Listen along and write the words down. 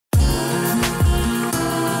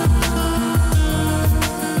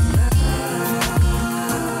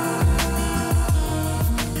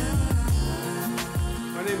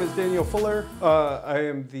Daniel Fuller. I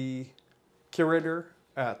am the curator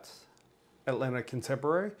at Atlanta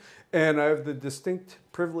Contemporary, and I have the distinct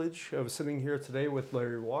privilege of sitting here today with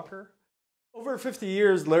Larry Walker. Over 50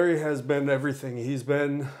 years, Larry has been everything. He's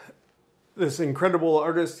been this incredible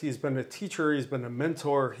artist. He's been a teacher. He's been a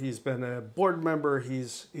mentor. He's been a board member.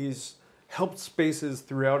 He's helped spaces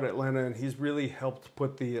throughout Atlanta, and he's really helped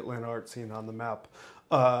put the Atlanta art scene on the map.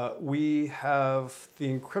 We have the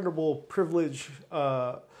incredible privilege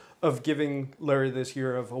of giving Larry this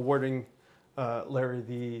year, of awarding Larry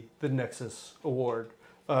the Nexus Award,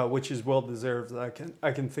 which is well deserved.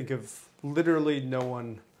 I can think of literally no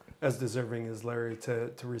one as deserving as Larry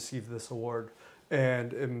to receive this award,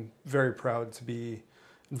 and am very proud to be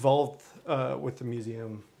involved with the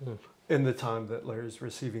museum in the time that Larry's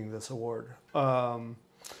receiving this award.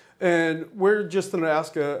 And we're just going to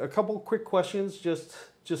ask a couple quick questions, just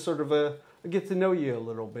sort of a get to know you a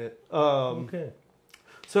little bit. Okay.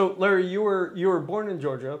 So, Larry, you were born in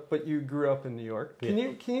Georgia, but you grew up in New York.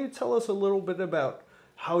 Yeah. Can you tell us a little bit about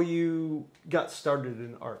how you got started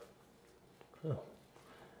in art? Oh.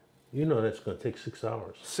 You know that's going to take 6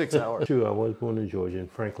 hours. 6 hours. True, I was born in Georgia, in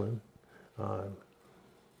Franklin.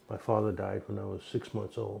 My father died when I was 6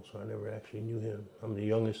 months old, so I never actually knew him. I'm the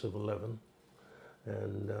youngest of 11.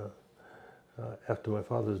 And after my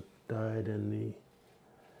father died and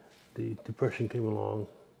the Depression came along,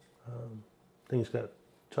 things got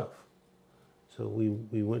tough. So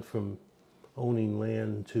we went from owning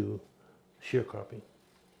land to sharecropping.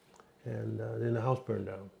 And then the house burned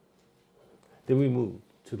down. Then we moved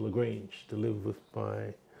to LaGrange to live with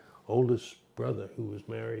my oldest brother, who was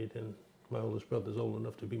married, and my oldest brother's old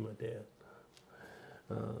enough to be my dad.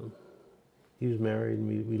 He was married,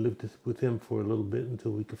 and we lived with him for a little bit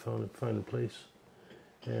until we could find a place.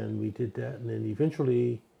 And we did that, and then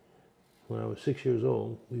eventually, when I was 6 years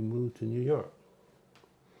old, we moved to New York.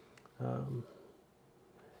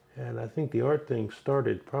 And I think the art thing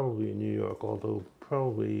started probably in New York, although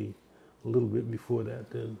probably a little bit before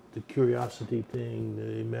that. The curiosity thing,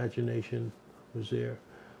 the imagination was there.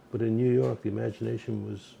 But in New York, the imagination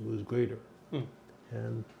was greater.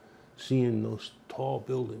 And seeing those tall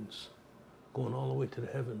buildings going all the way to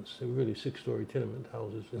the heavens, they were really 6-story tenement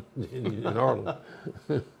houses in Harlem.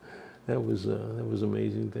 That was an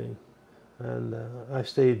amazing thing. And I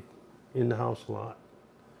stayed in the house a lot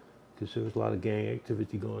because there was a lot of gang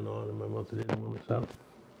activity going on, and my mother didn't want us out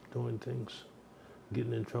doing things,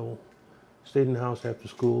 getting in trouble. Stayed in the house after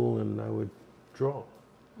school, and I would draw.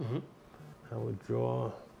 I would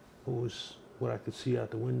draw what I could see out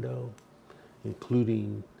the window,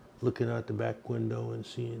 including looking out the back window and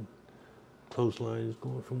seeing clotheslines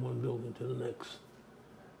going from one building to the next.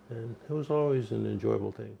 And it was always an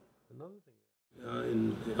enjoyable thing. Another thing,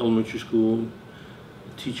 in elementary school,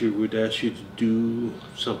 the teacher would ask you to do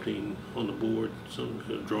something on the board, some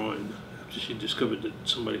kind of drawing, after she discovered that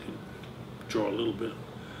somebody could draw a little bit.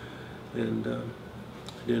 And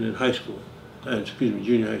then in high school,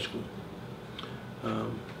 junior high school,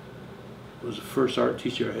 was the first art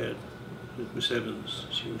teacher I had, Miss Evans.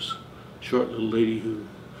 She was a short little lady who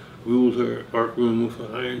ruled her art room with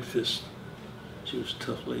an iron fist. She was a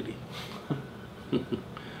tough lady.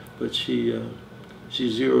 But she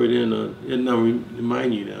zeroed in on, and now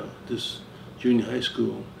remind you now, this junior high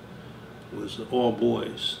school was all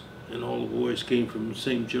boys, and all the boys came from the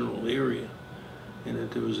same general area, and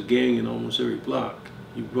that there was a gang in almost every block.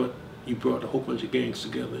 You brought a whole bunch of gangs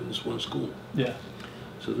together in this one school. Yeah.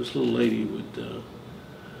 So this little lady would,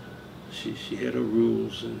 she had her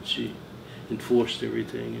rules, and she enforced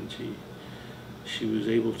everything, and she was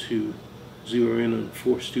able to zero in on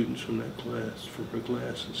 4 students from that class, from her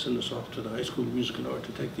class, and send us off to the High School of Music and Art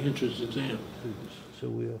to take the entrance exam. So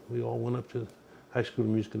we all went up to High School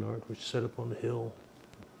of Music and Art, which is set up on the hill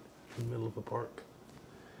in the middle of a park.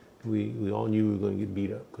 We all knew we were going to get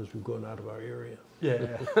beat up because we were going out of our area.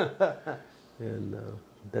 Yeah. And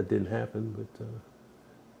that didn't happen,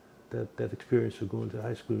 but that experience of going to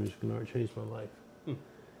High School of Music and Art changed my life.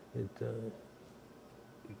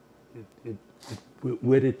 It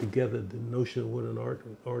wedded together the notion of what an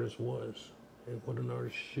artist was, and what an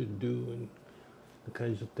artist should do, and the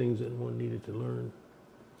kinds of things that one needed to learn.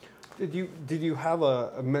 Did you have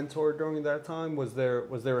a mentor during that time? Was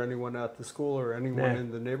there anyone at the school or anyone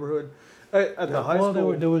in the neighborhood? At the high school?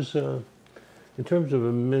 Well, there was in terms of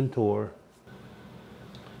a mentor,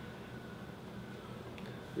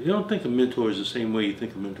 you don't think of mentors the same way you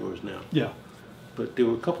think of mentors now. Yeah. But there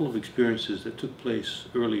were a couple of experiences that took place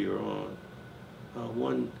earlier on.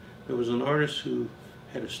 One, there was an artist who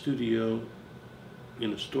had a studio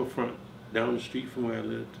in a storefront down the street from where I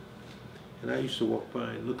lived. And I used to walk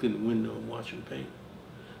by and look in the window and watch him paint.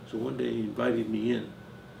 So one day he invited me in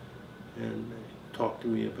and talked to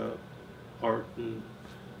me about art, and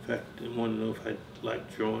in fact, he wanted to know if I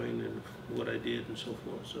liked drawing and what I did and so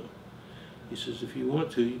forth. So he says, if you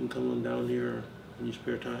want to, you can come on down here in your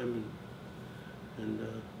spare time and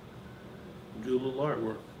do a little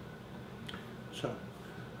artwork. So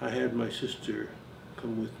I had my sister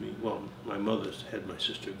come with me. Well, my mother had my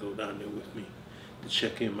sister go down there with me to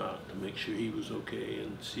check him out, to make sure he was okay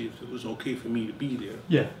and see if it was okay for me to be there.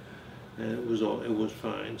 Yeah. And it was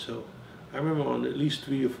fine. So I remember on at least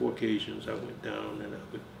 3 or 4 occasions I went down and I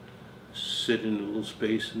would sit in a little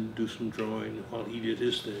space and do some drawing while he did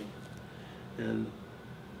his thing. And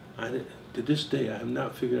to this day, I have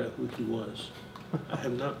not figured out who he was. I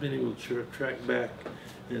have not been able to track back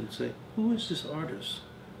and say, who is this artist?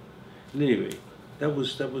 And anyway, that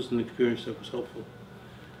was an experience that was helpful.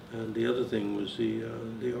 And the other thing was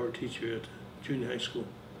the art teacher at junior high school.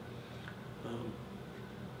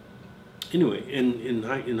 Anyway, in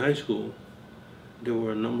high school, there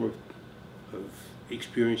were a number of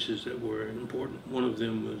experiences that were important. One of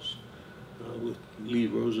them was with Lee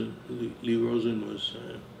Rosen. Lee Rosen was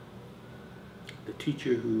the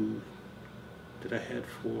teacher that I had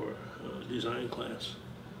for design class.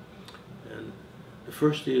 And the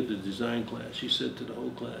first day of the design class, she said to the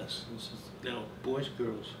whole class, she says, now, boys,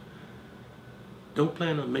 girls, don't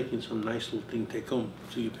plan on making some nice little thing take home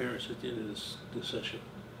to your parents at the end of this session.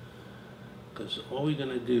 Because all we're going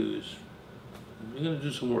to do is, we're going to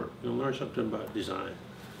do some work. You're going to learn something about design.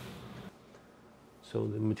 So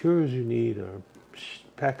the materials you need are a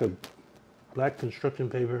pack of black construction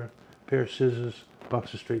paper, a pair of scissors, a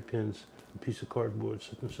box of straight pins, a piece of cardboard,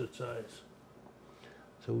 such and such size.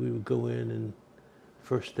 So we would go in, and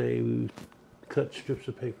first day we would cut strips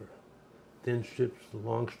of paper, thin strips,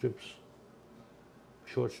 long strips,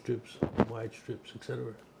 short strips, wide strips,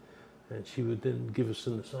 etc. And she would then give us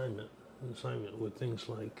an assignment with things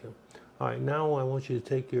like, all right, now I want you to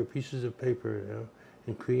take your pieces of paper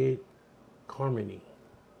and create harmony.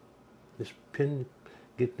 Just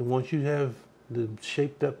once you have the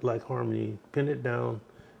shaped up like harmony, pin it down,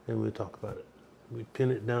 and we'll talk about it. We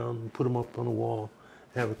pin it down, put them up on the wall,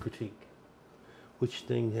 have a critique. Which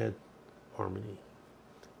thing had harmony?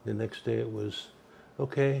 The next day it was,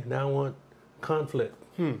 okay, now I want conflict.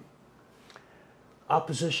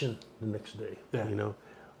 Opposition the next day, you know.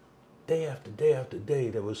 Day after day after day,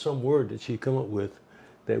 there was some word that she'd come up with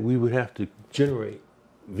that we would have to generate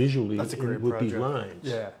visually with these lines.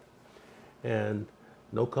 Yeah. And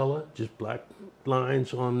no color, just black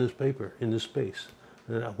lines on this paper in this space.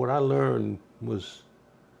 And what I learned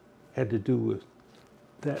had to do with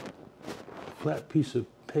that flat piece of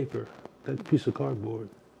paper, that piece of cardboard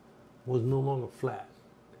was no longer flat.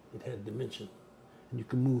 It had dimension. And you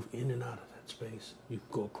could move in and out of that space. You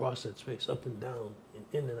could go across that space, up and down, and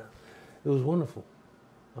in and out. It was wonderful.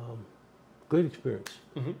 Great experience.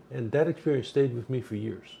 And that experience stayed with me for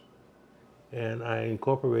years. And I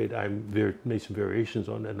made some variations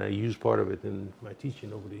on that, and I used part of it in my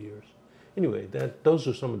teaching over the years. Anyway, those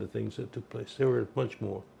are some of the things that took place. There were a bunch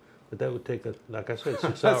more, but that would take, like I said,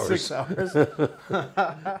 6 hours. 6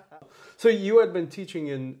 hours. So you had been teaching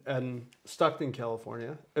in Stockton,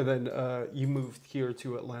 California, and then you moved here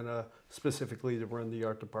to Atlanta specifically to run the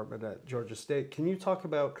art department at Georgia State. Can you talk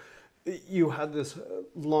about, you had this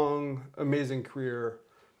long, amazing career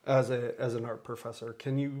as an art professor.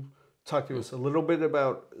 Can you talk to us a little bit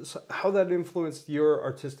about how that influenced your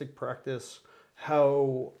artistic practice,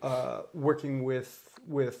 how working with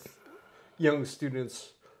young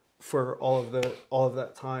students for all of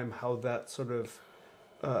that time, how that sort of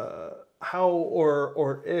how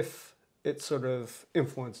or if it sort of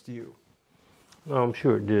influenced you? Well, I'm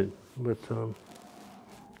sure it did, but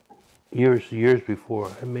years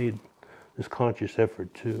before, I made this conscious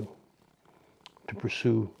effort to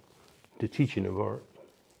pursue the teaching of art,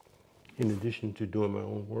 in addition to doing my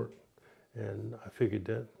own work. And I figured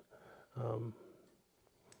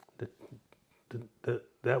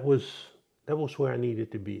that was where I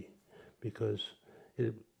needed to be, because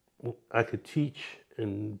I could teach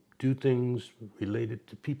and do things related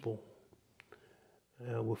to people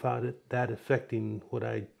without that affecting what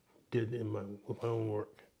I did with my own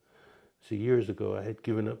work. So years ago, I had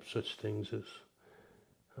given up such things as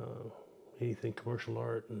anything commercial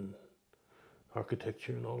art and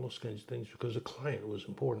architecture and all those kinds of things, because the client was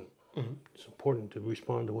important. It's important to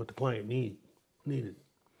respond to what the client needed.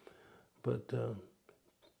 But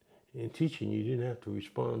in teaching, you didn't have to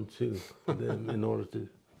respond to them in order to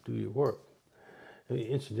do your work. I mean,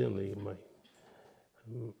 incidentally,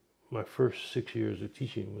 my first 6 years of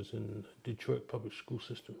teaching was in the Detroit public school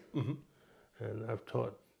system. And I've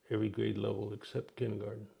taught every grade level except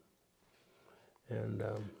kindergarten. And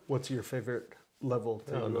What's your favorite level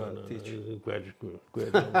to teach? No, graduate.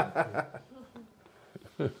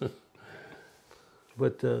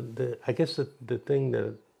 But I guess the thing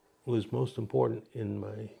that was most important in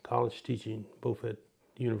my college teaching, both at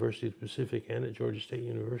University of the Pacific and at Georgia State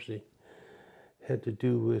University, had to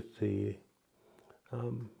do with the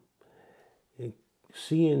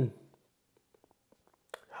seeing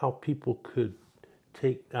how people could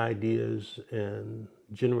take ideas and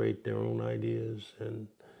generate their own ideas and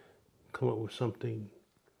come up with something,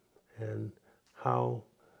 and how,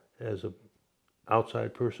 as an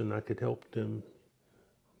outside person, I could help them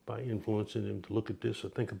by influencing them to look at this or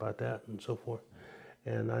think about that and so forth.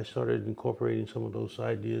 And I started incorporating some of those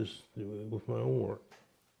ideas with my own work.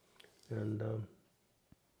 And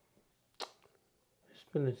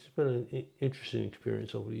it's been an interesting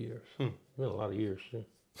experience over the years. It's been a lot of years.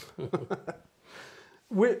 Yeah.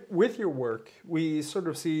 With your work, we sort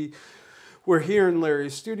of see, we're here in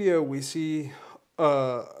Larry's studio, we see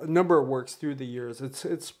a number of works through the years.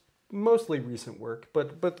 It's mostly recent work,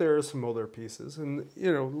 but there are some older pieces. And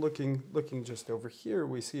looking just over here,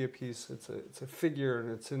 we see a piece. It's a figure,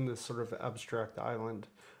 and it's in this sort of abstract island.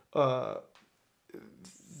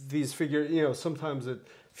 These figures, sometimes it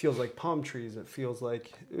feels like palm trees. It feels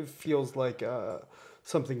like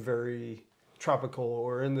something very tropical,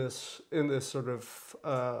 or in this sort of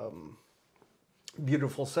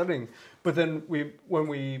beautiful setting. But then when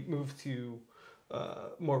we move to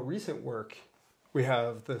more recent work, we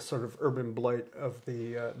have the sort of urban blight of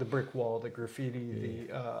the brick wall, the graffiti,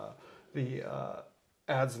 the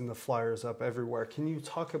ads and the flyers up everywhere. Can you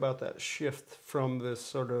talk about that shift from this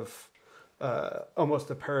sort of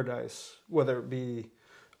almost a paradise, whether it be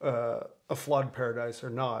a flawed paradise or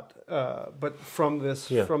not, but from this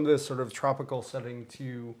sort of tropical setting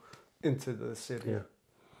into the city? Yeah,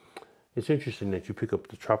 it's interesting that you pick up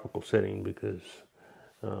the tropical setting, because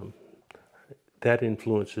that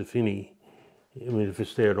influence, if any, if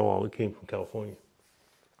it's there at all, it came from California.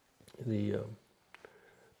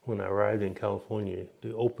 When I arrived in California,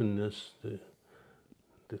 the openness, the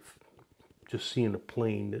just seeing a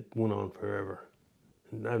plane that went on forever,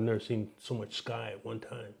 and I've never seen so much sky at one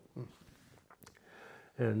time.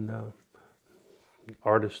 And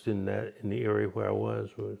artists in the area where I was,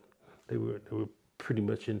 they were pretty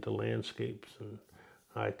much into landscapes, and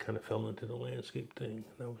I kind of fell into the landscape thing,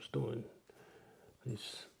 and I was doing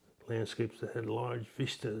these landscapes that had large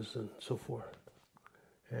vistas and so forth.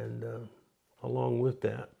 And along with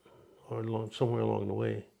that, or somewhere along the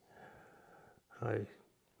way, I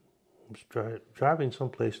was driving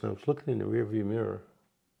someplace, and I was looking in the rearview mirror,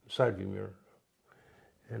 side view mirror,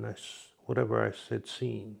 and whatever I had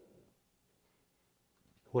seen,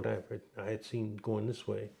 whatever I had seen going this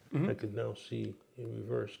way, I could now see in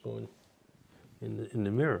reverse going in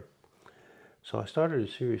the mirror. So I started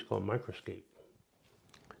a series called Microscape.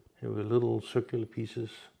 There were little circular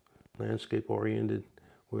pieces, landscape oriented,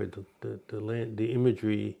 where the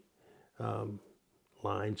imagery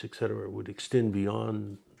lines, etc., would extend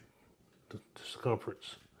beyond the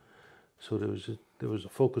circumference. So there was a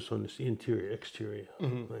focus on this interior exterior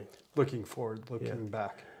thing. Looking forward, looking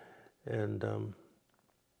back, and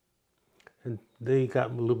they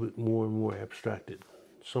got a little bit more and more abstracted.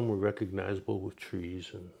 Some were recognizable with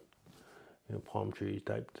trees and palm trees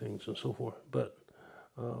type things and so forth. But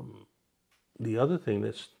the other thing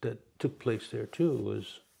that took place there too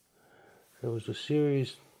was there was a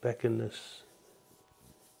series back in this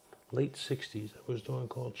late 60s that was doing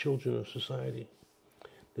called Children of Society.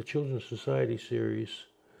 The Children of Society series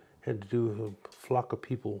had to do with a flock of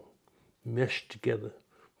people meshed together,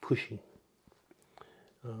 pushing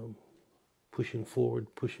forward,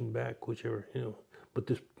 pushing back, whichever, But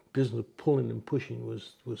this business of pulling and pushing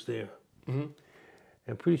was there.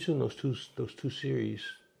 And pretty soon those two series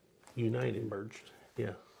united. Merged.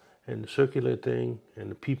 Yeah. And the circular thing and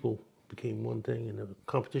the people became one thing, and the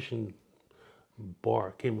competition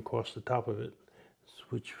bar came across the top of it,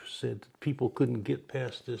 which said that people couldn't get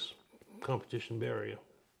past this competition barrier.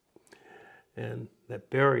 And that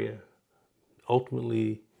barrier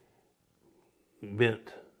ultimately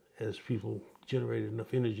bent as people generated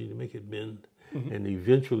enough energy to make it bend. And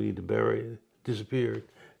eventually the barrier disappeared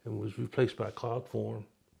and was replaced by cloud form.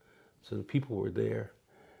 So the people were there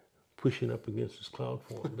pushing up against this cloud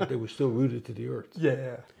form, but they were still rooted to the earth.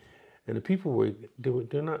 Yeah. And the people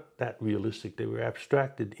they're not that realistic. They were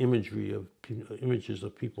abstracted images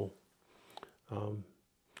of people. And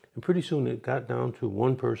pretty soon it got down to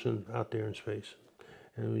one person out there in space.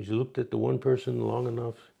 And when you looked at the one person long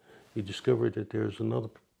enough, you discovered that there's another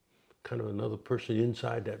person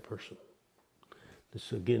inside that person.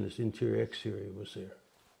 This interior exterior was there.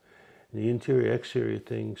 The interior exterior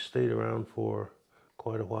thing stayed around for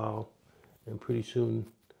quite a while, and pretty soon,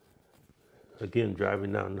 again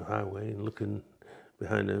driving down the highway and looking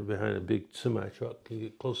behind a big semi truck, you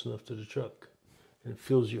get close enough to the truck, and it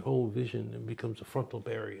fills your whole vision and becomes a frontal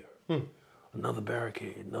barrier. Another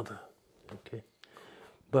barricade, another. Okay,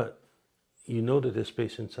 but you know that there's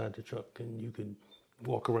space inside the truck, and you can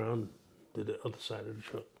walk around to the other side of the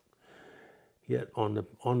truck. Yet on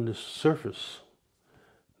the surface,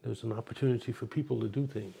 there's an opportunity for people to do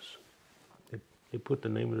things. They put the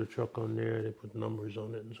name of the truck on there, they put numbers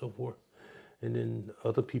on it and so forth. And then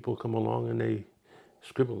other people come along and they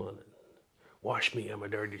scribble on it. Wash me, I'm a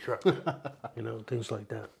dirty truck. You know, things like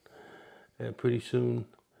that. And pretty soon,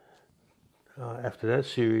 after that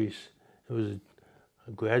series, it was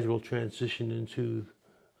a gradual transition into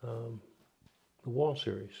the wall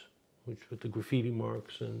series, which with the graffiti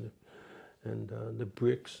marks and the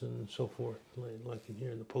bricks and so forth, like in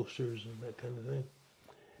here, the posters and that kind of thing.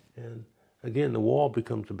 And again, the wall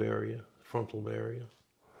becomes a barrier, frontal barrier.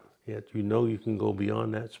 Yet you know you can go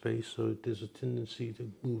beyond that space, so there's a tendency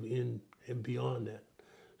to move in and beyond that.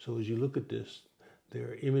 So as you look at this, there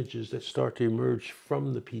are images that start to emerge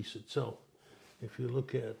from the piece itself. If you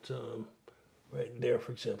look at right there,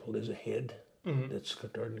 for example, there's a head that's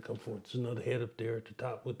starting to come forth. There's another head up there at the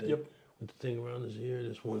top with the thing around his ear.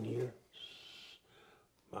 There's one here,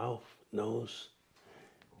 mouth, nose.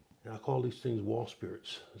 And I call these things wall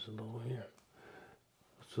spirits. There's another one here.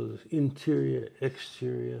 So there's interior,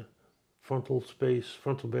 exterior, frontal space,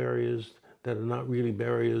 frontal barriers that are not really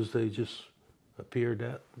barriers. They just appear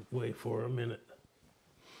that way for a minute.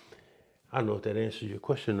 I don't know if that answers your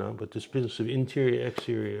question now, but this business of interior,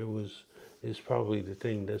 exterior is probably the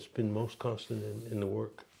thing that's been most constant in the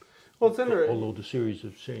work. Well, it's interesting. Although the series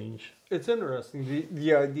have changed. It's interesting.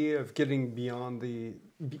 The idea of getting beyond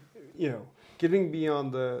getting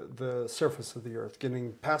beyond the surface of the earth,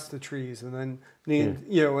 getting past the trees, and then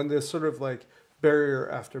and this sort of like barrier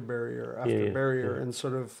after barrier after barrier, and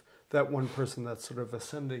sort of that one person that's sort of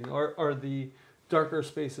ascending. Are the darker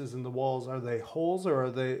spaces in the walls, are they holes, or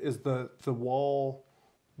is the wall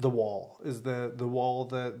the wall? Is the wall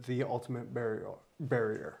the ultimate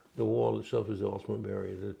barrier? The wall itself is the ultimate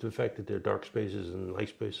barrier. The fact that there are dark spaces and light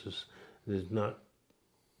spaces that's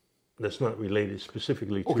not related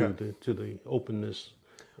specifically to the openness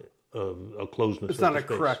of a closeness. It's not a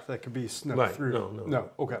crack that could be snipped through. No.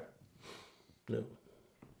 Okay. No.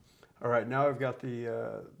 All right. Now I've got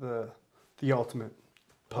the ultimate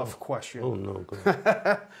puff question. Oh no. Go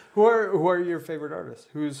ahead. Who are your favorite artists?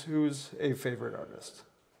 Who's a favorite artist?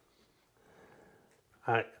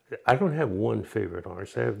 I don't have one favorite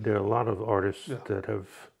artist. There are a lot of artists that have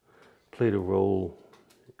played a role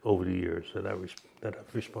over the years that I've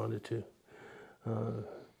responded to.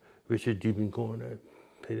 Richard Diebenkorn, I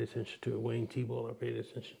paid attention to. Wayne Thiebaud, I paid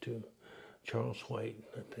attention to. Charles White,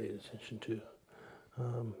 I paid attention to.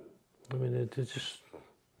 I mean, there's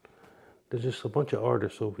just a bunch of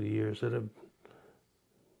artists over the years that have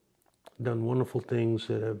done wonderful things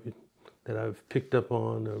that I've picked up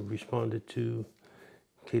on or responded to.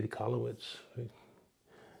 Katie Kolowitz, I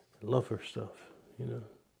love her stuff, you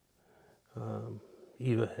know.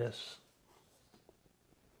 Eva Hess.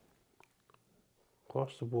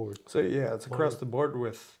 Across the board. So yeah, it's across the board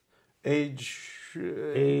with age,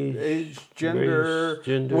 gender,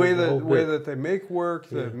 race, way that they make work,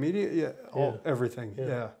 the media, everything.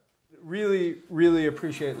 Yeah. Really, really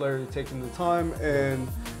appreciate Larry taking the time, and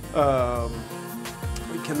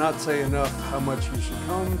we cannot say enough how much you should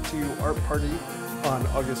come to Art Party on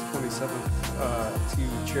August 27th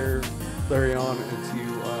to cheer Larry on and to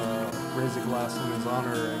raise a glass in his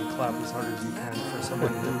honor and clap as hard as you can for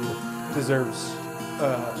someone who deserves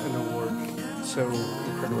an award so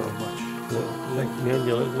incredibly much. So,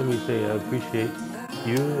 let me say I appreciate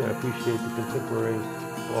you. I appreciate the Contemporary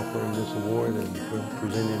offering this award and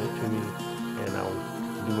presenting it to me, and I'll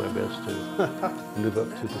do my best to live up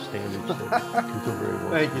to the standards that Contemporary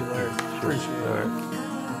wants. Thank you, Larry. Sure. Appreciate it. All right.